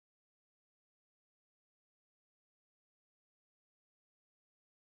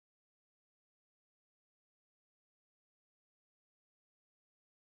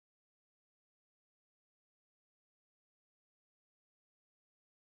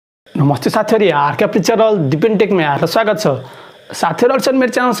नमस्ते साथीहरु, यहाँहरुका प्रिय च्यानल dipentech मा स्वागत छ। साथीहरु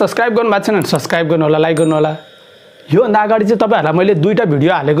मेरो च्यानल सब्स्क्राइब गर्नु भएको छैन भने सब्स्क्राइब गर्नु होला, लाइक गर्नु होला। यो भन्दा अगाडि चाहिँ तपाईहरुलाई मैले दुईटा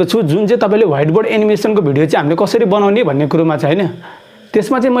भिडियो हालेको छु, जुन चाहिँ तपाईले व्हाइट बोर्ड एनिमेसनको भिडियो चाहिँ हामीले कसरी बनाउने भन्ने कुरोमा चाहिँ हैन।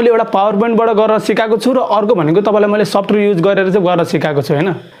 त्यसमा चाहिँ मैले एउटा पावर पोइन्टबाट गरेर सिकाएको छु र अर्को भनेको तपाईलाई मैले सफ्टवेयर युज गरेर चाहिँ गर्न सिकाएको छु हैन।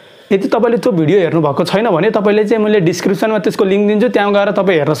 यदि तपाईले त्यो भिडियो हेर्नु भएको छैन भने तपाईले चाहिँ मैले डिस्क्रिप्सनमा त्यसको लिंक दिन्छु, त्यहाँ गएर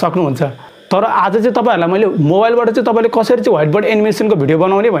तपाई हेर्न सक्नुहुन्छ। तर आज चाहिँ तपाईहरुलाई मैले मोबाइलबाट चाहिँ तपाईले कसरी चाहिँ व्हाइट बोर्ड एनिमेसनको भिडियो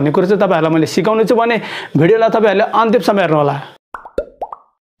बनाउने भन्ने कुरा चाहिँ तपाईहरुलाई मैले सिकाउने छु भने भिडियोलाई तपाईहरुले अन्तिमसम्म हेर्नु होला।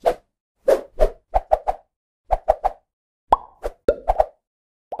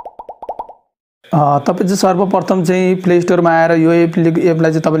 तपाईं चाहिँ सर्वप्रथम चाहिँ प्ले स्टोरमा आएर यो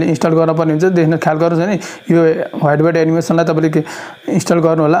एपलाई चाहिँ तपाईले इन्स्टल गर्न पर्ने हुन्छ। देख्न ख्याल गर्नुस् हैन, यो व्हाइट बोर्ड एनिमेसनलाई तपाईले इन्स्टल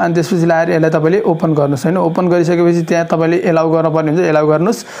गर्नु होला अनि त्यसपछि लाएर यसलाई तपाईले ओपन गर्नुस् हैन। ओपन गरिसकेपछि त्यहाँ तपाईले एलाउ गर्न पर्ने हुन्छ, एलाउ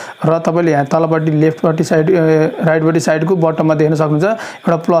गर्नुस् र तपाईले यहाँ तलपट्टि लेफ्टपट्टि साइड राइटपट्टि साइडको बटनमा देख्न सक्नुहुन्छ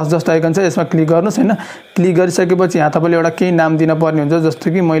एउटा प्लस जस्तो आइकन छ, यसमा क्लिक गर्नुस् हैन। क्लिक गरिसकेपछि यहाँ तपाईले एउटा केही नाम दिन पर्ने हुन्छ,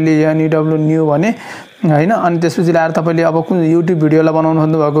 जस्तो कि मैले NEW न्यू भने हैन। अनि त्यसपछि लाएर तपाईले अब कुन युट्युब भिडियोलाई बनाउनु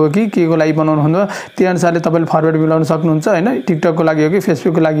हुँदै भएको कि के को लागि बनाउनु हुँदै त्यो अनुसारले तपाईले फरवर्ड मिलाउन सक्नुहुन्छ हैन। टिकटक को लागि हो कि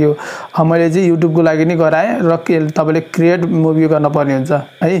फेसबुक को लागि हो, मैले चाहिँ युट्युब को लागि नै गराए र तपाईले क्रिएट मुभी गर्न पर्ने हुन्छ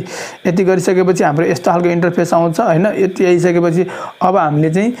है। यति गरिसकेपछि हाम्रो यस्तो खालको इन्टरफेस आउँछ हैन। यति आइसकेपछि अब हामीले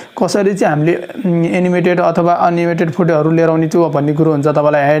चाहिँ कसरी चाहिँ हामीले एनिमेटेड अथवा अनिमेटेड फोटोहरु लिएर आउने त्यो भन्ने कुरो हुन्छ।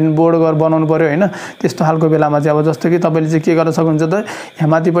 तपाईलाई ह्यान्ड बोर्ड गरेर बनाउनु पर्यो हैन। त्यस्तो खालको बेलामा चाहिँ अब जस्तो कि तपाईले चाहिँ के गर्न सक्नुहुन्छ त, यहाँ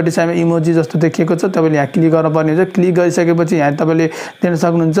माथिपट्टि साइडमा इमोजी जस्तो देखिएको छ, तपाईले यहाँ क्लिक गर्न पर्ने हुन्छ। क्लिक गरिसकेपछि यहाँ तपाईले देख्न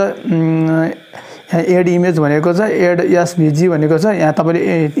सक्नुहुन्छ यहाँ एड इमेज भनेको छ, एड एसभीजी भनेको छ। यहाँ तपाईले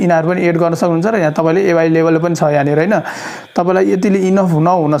यिनीहरु पनि एड गर्न सक्नुहुन्छ र यहाँ तपाईले अवेलेबल पनि छ यहाँनिर हैन। तपाईलाई यतिले इनफ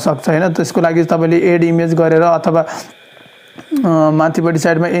नहुन सक्छ हैन। त्यसको लागि तपाईले एड इमेज गरेर अथवा माथिपट्टि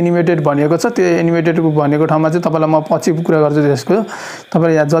साइडमा एनिमेटेड भनेको छ, त्यो एनिमेटेड भनेको ठाउँमा चाहिँ तपाईलाई म पछि कुरा गर्छु त्यसको।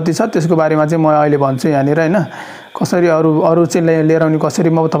 तपाईले यहाँ जति छ त्यसको बारेमा चाहिँ म अहिले भन्छु यहाँनिर हैन। कसरी अरु चाहिँ लिएर आउने कसरी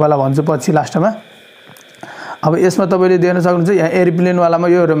म तपाईलाई भन्छु पछि लास्टमा। अब यसमा तपाईले देख्न सक्नुहुन्छ यहाँ एयरप्लेन वालामा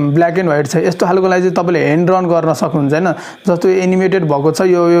यो ब्ल्याक एन्ड व्हाइट छ। यस्तो खालकोलाई चाहिँ तपाईले ह्यान्ड रन गर्न सक्नुहुन्छ हैन। जस्तो एनिमेटेड भएको छ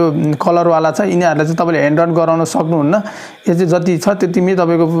यो कलर वाला छ, यिनीहरुलाई चाहिँ तपाईले ह्यान्ड रन गराउन सक्नुहुन्न। यो चाहिँ जति छ त्यतिमै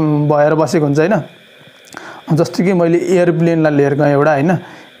तपाईको भएर बसेको हुन्छ हैन। जस्तो कि मैले एयरप्लेनलाई लिएर गए एउटा हैन,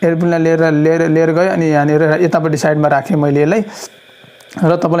 एयरप्लेनलाई लिएर गए अनि यहाँनिर यतापट्टि साइडमा राखे मैले यसलाई।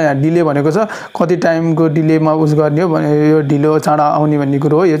 र तपाईलाई यहाँ डिले भनेको छ, कति टाइमको डिलेमा उस गर्ने हो भने यो ढिलो चाँडो आउने भन्ने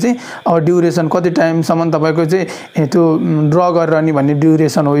कुरो हो। यो चाहिँ अब ड्युरेसन कति टाइमसम्म तपाईको चाहिँ त्यो ड्र गरेर अनि भन्ने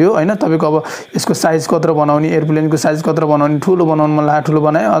ड्युरेसन हो यो हैन। तपाईको अब यसको साइज कत्रो बनाउने, एयरप्लेनको साइज कत्रो बनाउने, ठुलो बनाउन मन लाग्यो ठुलो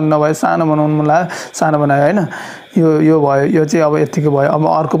बनाए, नभए सानो बनाउन मन लाग्यो सानो बनायो हैन। यो भयो, यो चाहिँ अब यतिको भयो। अब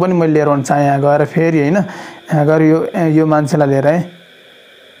अर्को पनि मैले लिएर आउन चाहे यहाँ गएर फेरि हैन, यहाँ गएर यो मान्छेलाई लिएर आए,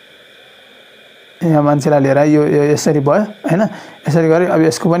 यहाँ मान्छेलाई लिएर यो यसरी भयो हैन। यसरी गरे अब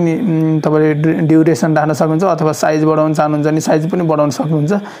यसको पनि तपाईले ड्युरेसन राख्न सक्नुहुन्छ अथवा साइज बढाउन चाहनुहुन्छ भने साइज पनि बढाउन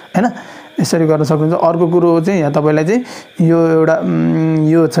सक्नुहुन्छ हैन। यसरी गर्न सक्नुहुन्छ। अर्को कुरो चाहिँ यहाँ तपाईलाई चाहिँ यो एउटा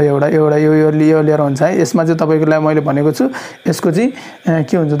यो छ एउटा यो लिएर हुन्छ है। यसमा चाहिँ तपाईको लागि मैले भनेको छु यसको चाहिँ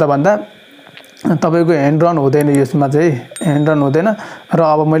के हुन्छ त भन्दा तपाईको ह्यान्ड रन हुँदैन, यसमा चाहिँ ह्यान्ड रन हुँदैन। र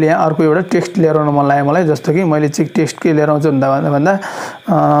अब मैले यहाँ अर्को एउटा टेक्स्ट लिएर आउन मन लाग्यो मलाई, जस्तो कि मैले चाहिँ टेक्स्ट के लिएर आउँछु भन्दा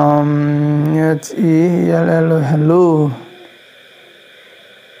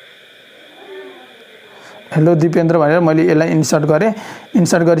हेलो दिपेन्द्र भनेर मैले यसलाई इन्सर्ट गरेँ।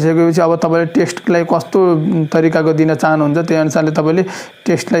 इन्सर्ट गरिसकेपछि अब तपाईले टेक्स्टलाई कस्तो तरिकाको दिन चाहनुहुन्छ त्यही अनुसारले तपाईले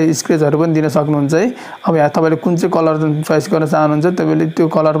टेक्स्टलाई स्केचहरु पनि दिन सक्नुहुन्छ है। अब यहाँ तपाईले कुन चाहिँ कलर चोइस गर्न चाहनुहुन्छ तपाईले त्यो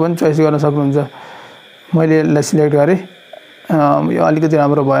कलर पनि चोइस गर्न सक्नुहुन्छ। मैले यसलाई सिलेक्ट गरेँ, यो अलिकति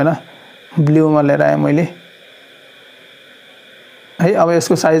राम्रो भएन, ब्लूमा लिएर आएँ मैले है। अब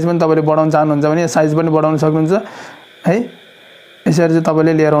यसको साइज पनि तपाईले बढाउन चाहनुहुन्छ भने साइज पनि बढाउन सक्नुहुन्छ है। यसरी चाहिँ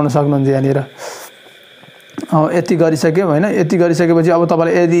तपाईले लिएर आउन सक्नुहुन्छ यहाँनिर। यति गरिसक्यो हैन। यति गरिसकेपछि अब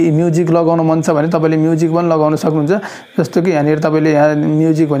तपाईलाई यदि म्युजिक लगाउन मन छ भने तपाईले म्युजिक पनि लगाउन सक्नुहुन्छ। जस्तो कि यहाँनिर तपाईले यहाँ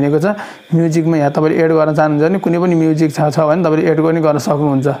म्युजिक भनेको छ, म्युजिकमा यहाँ तपाईले एड गर्न चाहनुहुन्छ भने कुनै पनि म्युजिक छ भने तपाईले एड पनि गर्न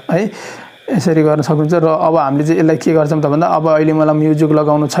सक्नुहुन्छ है। यसरी गर्न सक्नुहुन्छ। र अब हामीले चाहिँ यसलाई के गर्छौं त भन्दा अब अहिले मलाई म्युजिक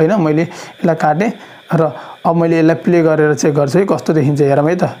लगाउनु छैन, मैले यसलाई काटे र अब मैले यसलाई प्ले गरेर चेक गर्छु है कस्तो देखिन्छ हेरौँ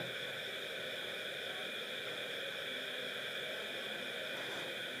है त।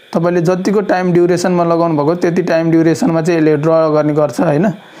 तपाईले जतिको टाइम ड्युरेसनमा लगाउनु भएको त्यति टाइम ड्युरेसनमा चाहिँ यसले ड्र गर्ने गर्छ हैन।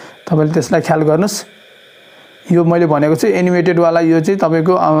 तपाईले त्यसलाई ख्याल गर्नुस्। यो मैले भनेको चाहिँ एनिमेटेड वाला यो चाहिँ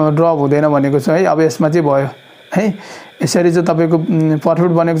तपाईको ड्र हुँदैन भनेको छ है। अब यसमा चाहिँ भयो है। यसरी चाहिँ तपाईको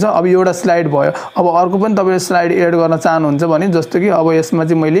पर्फेक्ट बनेको छ। अब एउटा स्लाइड भयो। अब अर्को पनि तपाईले स्लाइड एड गर्न चाहनुहुन्छ भने जस्तो कि अब यसमा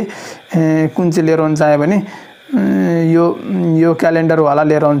चाहिँ मैले कुन चाहिँ लिएर आउन चाहे भने यो क्यालेन्डरवाला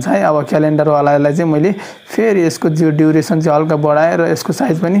लिएर हुन्छ है। अब क्यालेन्डरवालालाई चाहिँ मैले फेरि यसको ड्युरेसन चाहिँ हल्का बढाएँ र यसको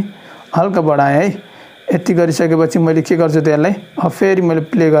साइज पनि हल्का बढाएँ है। यति गरिसकेपछि मैले के गर्छु त्यसलाई अब फेरि मैले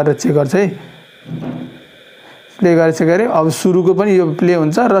प्ले गरेर चेक गर्छु है। प्ले गरेर चेक गरेँ। अब सुरुको पनि यो प्ले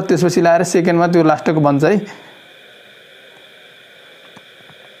हुन्छ र त्यसपछि लाएर सेकेन्डमा त्यो लास्टको बन्छ है।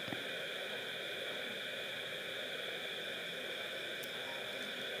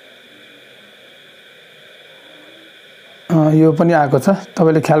 यो पनि आएको छ,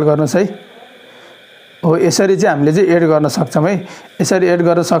 तपाईले ख्याल गर्नुस् है। हो यसरी चाहिँ हामीले चाहिँ एड गर्न सक्छौं है। यसरी एड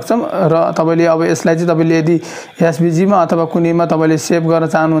गर्न सक्छौं र तपाईले अब यसलाई चाहिँ तपाईले यदि एसभीजी मा अथवा कुनैमा तपाईले सेभ गर्न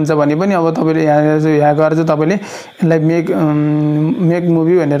चाहनुहुन्छ भने पनि अब तपाईले यहाँ गएर चाहिँ तपाईले यसलाई मेक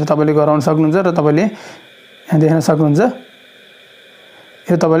मुभी भनेर तपाईले गराउन सक्नुहुन्छ र तपाईले यहाँ देख्न सक्नुहुन्छ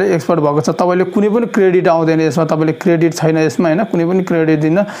यो तपाईले एक्सपोर्ट भएको छ। तपाईले कुनै पनि क्रेडिट आउँदैन यसमा, तपाईले क्रेडिट छैन यसमा हैन, कुनै पनि क्रेडिट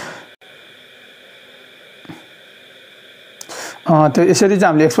दिन। त्यो यसरी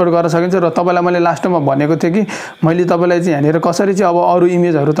चाहिँ हामीले एक्सपोर्ट गर्न सकिन्छ। र तपाईलाई मैले लास्टमा भनेको थिएँ कि मैले तपाईलाई चाहिँ यहाँनिर कसरी चाहिँ अब अरु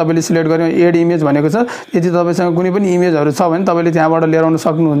इमेजहरु तपाईले सिलेक्ट गर्नु, एड इमेज भनेको छ। यदि तपाईसँग कुनै पनि इमेजहरु छ भने तपाईले त्यहाँबाट लिएर आउन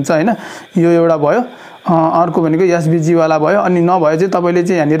सक्नुहुन्छ हैन। यो एउटा भयो। अर्को भनेको एसभीजी वाला भयो। अनि नभए चाहिँ तपाईले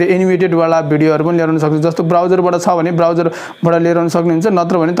चाहिँ यहाँनिर एनिमेटेड वाला भिडियोहरु पनि लिएर आउन सक्नुहुन्छ। जस्तो ब्राउजरबाट छ भने ब्राउजरबाट लिएर आउन सक्नुहुन्छ,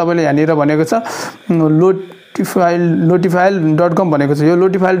 नत्र भने तपाईले यहाँनिर भनेको छ lotifile.com भनेको छ। यो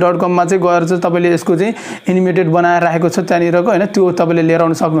lotifile.com मा चाहिँ गएर चाहिँ तपाईले यसको चाहिँ एनिमेटेड बनाएर राखेको छ त्यहाँनिरको हैन, त्यो तपाईले लिएर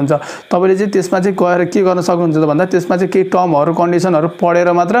आउन सक्नुहुन्छ। तपाईले चाहिँ त्यसमा चाहिँ गएर के गर्न सक्नुहुन्छ त भन्दा त्यसमा चाहिँ केही टर्महरु कन्डिसनहरु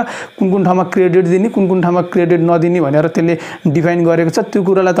पढेर मात्र कुन ठाउँमा क्रेडिट दिने, कुन ठाउँमा क्रेडिट नदिने भनेर त्यसले डिफाइन गरेको छ। त्यो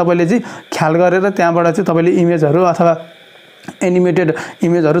कुरालाई तपाईले चाहिँ ख्याल गरेर त्यहाँबाट चाहिँ तपाईले इमेजहरु अथवा एनिमेटेड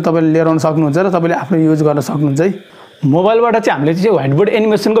इमेजहरु तपाईले लिएर आउन सक्नुहुन्छ र तपाईले आफ्नो युज गर्न सक्नुहुन्छ है। मोबाइलबाट चाहिँ हामीले चाहिँ व्हाइटबोर्ड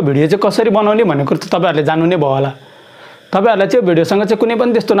एनिमेसनको भिडियो चाहिँ कसरी बनाउने भन्ने कुरा चाहिँ तपाईहरुले जान्नु नै भयो होला। तपाईहरुलाई चाहिँ भिडियोसँग चाहिँ कुनै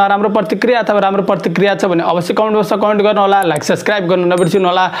पनि त्यस्तो नराम्रो प्रतिक्रिया अथवा राम्रो प्रतिक्रिया छ भने अवश्य कमेन्ट बक्समा कमेन्ट गर्नु होला, लाइक सब्स्क्राइब गर्नु नबिर्सनु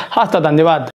होला। हस्त धन्यवाद।